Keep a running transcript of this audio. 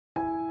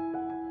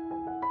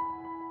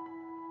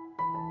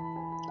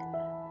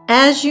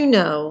As you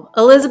know,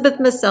 Elizabeth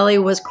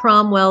Maselli was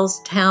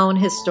Cromwell's town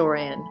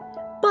historian.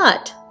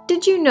 But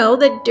did you know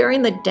that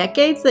during the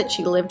decades that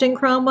she lived in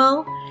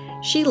Cromwell,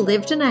 she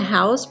lived in a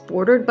house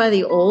bordered by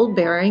the old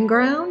burying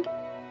ground?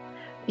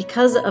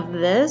 Because of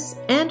this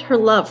and her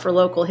love for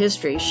local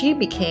history, she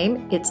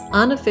became its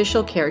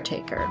unofficial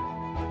caretaker.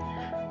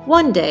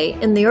 One day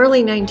in the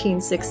early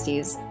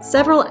 1960s,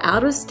 several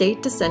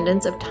out-of-state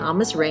descendants of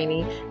Thomas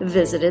Ranney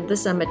visited the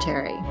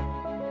cemetery.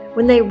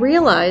 When they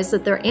realized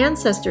that their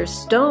ancestor's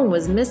stone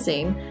was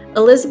missing,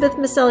 Elizabeth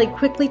Maselli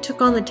quickly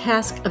took on the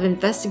task of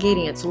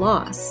investigating its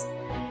loss.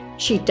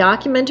 She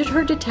documented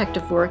her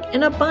detective work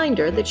in a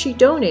binder that she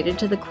donated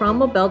to the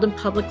Cromwell Belden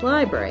Public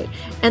Library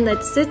and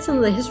that sits in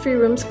the History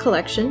Room's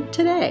collection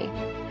today.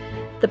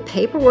 The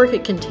paperwork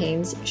it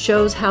contains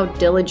shows how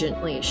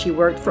diligently she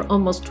worked for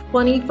almost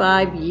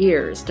 25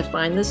 years to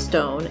find the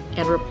stone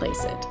and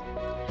replace it.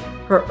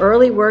 Her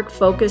early work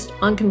focused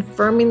on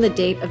confirming the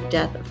date of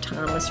death of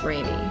Thomas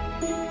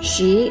Ranney.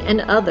 She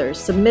and others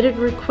submitted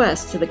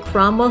requests to the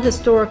Cromwell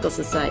Historical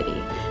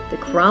Society, the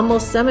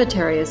Cromwell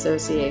Cemetery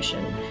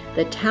Association,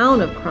 the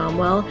Town of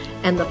Cromwell,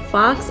 and the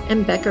Fox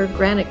and Becker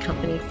Granite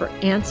Company for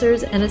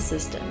answers and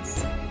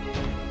assistance.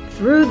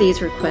 Through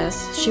these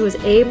requests, she was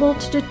able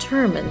to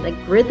determine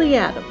that Gridley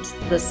Adams,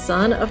 the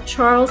son of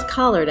Charles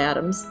Collard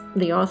Adams,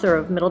 the author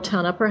of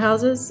Middletown Upper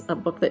Houses, a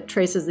book that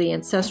traces the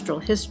ancestral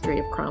history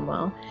of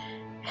Cromwell,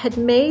 had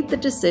made the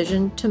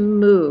decision to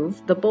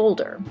move the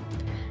boulder.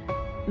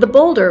 The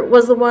boulder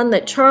was the one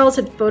that Charles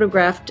had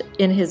photographed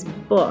in his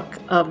book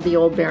of the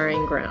old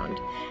burying ground.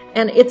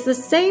 And it's the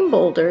same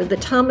boulder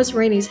that Thomas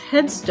Ranney's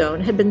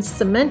headstone had been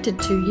cemented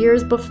to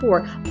years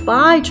before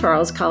by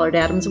Charles Collard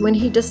Adams when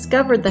he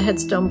discovered the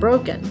headstone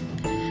broken.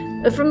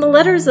 From the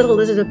letters that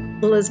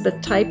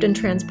Elizabeth typed and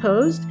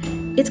transposed,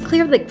 it's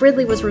clear that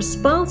Gridley was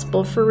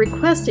responsible for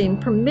requesting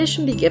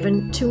permission be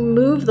given to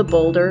move the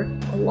boulder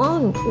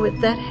along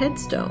with that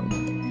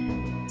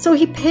headstone. So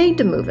he paid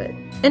to move it,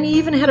 and he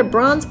even had a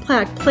bronze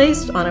plaque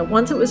placed on it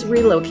once it was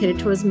relocated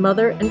to his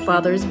mother and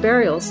father's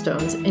burial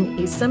stones in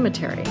East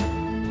Cemetery.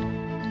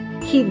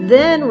 He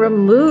then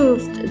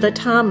removed the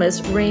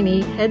Thomas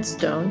Ranney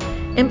headstone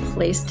and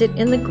placed it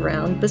in the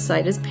ground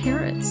beside his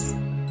parents.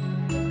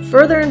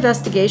 Further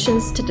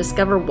investigations to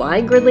discover why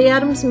Gridley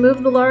Adams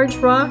moved the large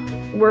rock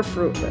were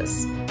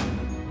fruitless.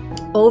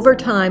 Over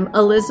time,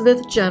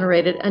 Elizabeth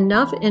generated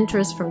enough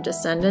interest from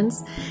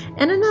descendants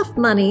and enough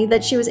money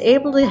that she was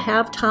able to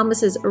have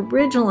Thomas's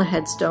original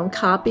headstone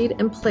copied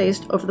and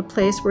placed over the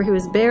place where he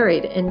was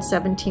buried in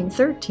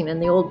 1713 in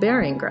the old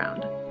burying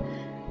ground.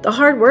 The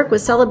hard work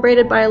was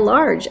celebrated by a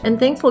large and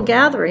thankful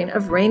gathering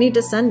of Ranney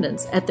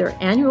descendants at their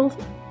annual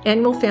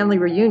family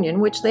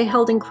reunion, which they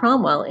held in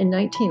Cromwell in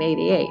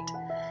 1988.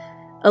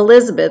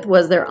 Elizabeth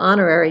was their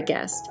honorary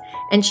guest,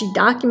 and she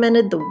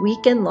documented the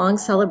weekend-long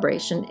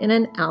celebration in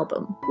an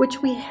album,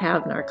 which we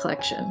have in our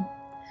collection.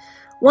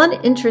 One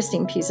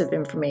interesting piece of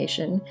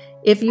information: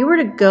 if you were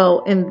to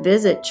go and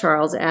visit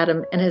Charles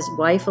Adam and his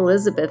wife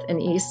Elizabeth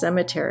in East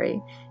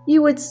Cemetery,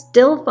 you would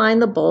still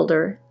find the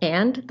boulder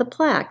and the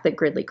plaque that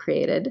Gridley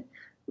created,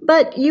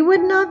 but you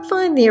would not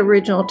find the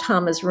original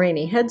Thomas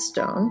Ranney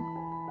headstone.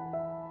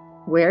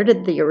 Where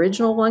did the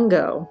original one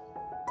go?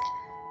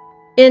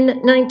 In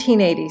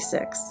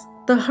 1986,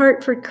 the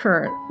Hartford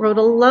Courant wrote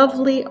a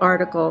lovely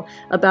article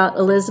about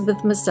Elizabeth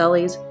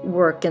Maselli's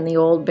work in the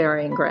old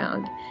burying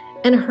ground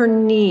and her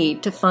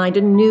need to find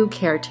a new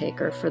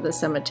caretaker for the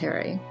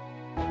cemetery.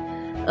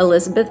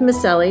 Elizabeth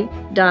Maselli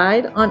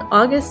died on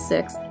August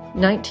 6,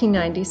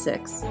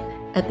 1996,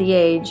 at the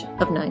age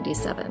of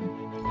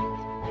 97.